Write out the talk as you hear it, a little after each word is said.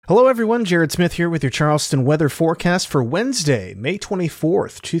Hello everyone, Jared Smith here with your Charleston weather forecast for Wednesday, May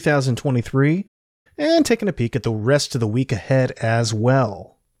 24th, 2023, and taking a peek at the rest of the week ahead as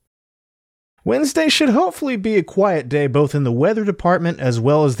well. Wednesday should hopefully be a quiet day both in the weather department as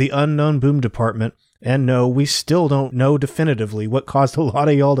well as the unknown boom department, and no, we still don't know definitively what caused a lot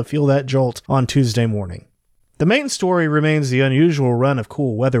of y'all to feel that jolt on Tuesday morning. The main story remains the unusual run of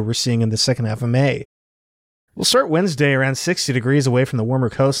cool weather we're seeing in the second half of May. We'll start Wednesday around 60 degrees away from the warmer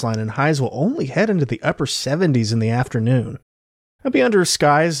coastline, and highs will only head into the upper 70s in the afternoon. It'll be under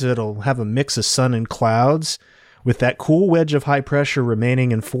skies that'll have a mix of sun and clouds, with that cool wedge of high pressure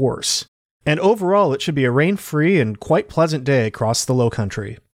remaining in force. And overall, it should be a rain-free and quite pleasant day across the low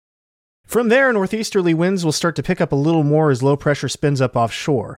country. From there, northeasterly winds will start to pick up a little more as low pressure spins up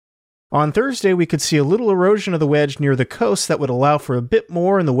offshore. On Thursday, we could see a little erosion of the wedge near the coast that would allow for a bit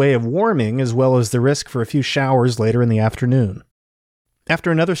more in the way of warming, as well as the risk for a few showers later in the afternoon.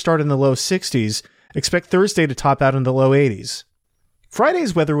 After another start in the low 60s, expect Thursday to top out in the low 80s.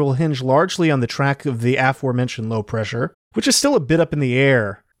 Friday's weather will hinge largely on the track of the aforementioned low pressure, which is still a bit up in the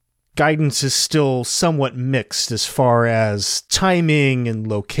air. Guidance is still somewhat mixed as far as timing and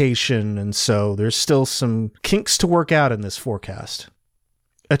location, and so there's still some kinks to work out in this forecast.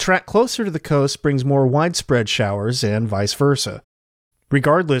 A track closer to the coast brings more widespread showers and vice versa.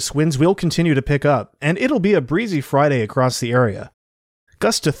 Regardless, winds will continue to pick up, and it'll be a breezy Friday across the area.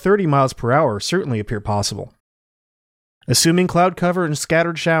 Gusts to 30 miles per hour certainly appear possible. Assuming cloud cover and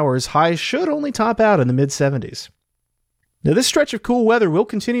scattered showers, highs should only top out in the mid-70s. Now, this stretch of cool weather will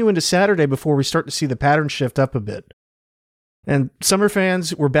continue into Saturday before we start to see the pattern shift up a bit. And summer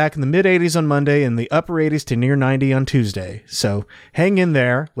fans, we're back in the mid-80s on Monday and the upper 80s to near 90 on Tuesday. So hang in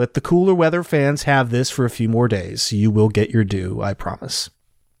there. Let the cooler weather fans have this for a few more days. You will get your due, I promise.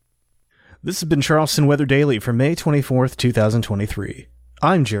 This has been Charleston Weather Daily for May 24th, 2023.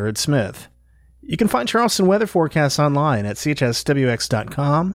 I'm Jared Smith. You can find Charleston weather forecasts online at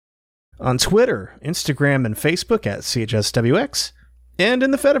chswx.com, on Twitter, Instagram, and Facebook at chswx, and in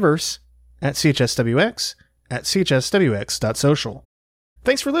the Fediverse at chswx, at chswx.social.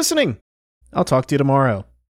 Thanks for listening. I'll talk to you tomorrow.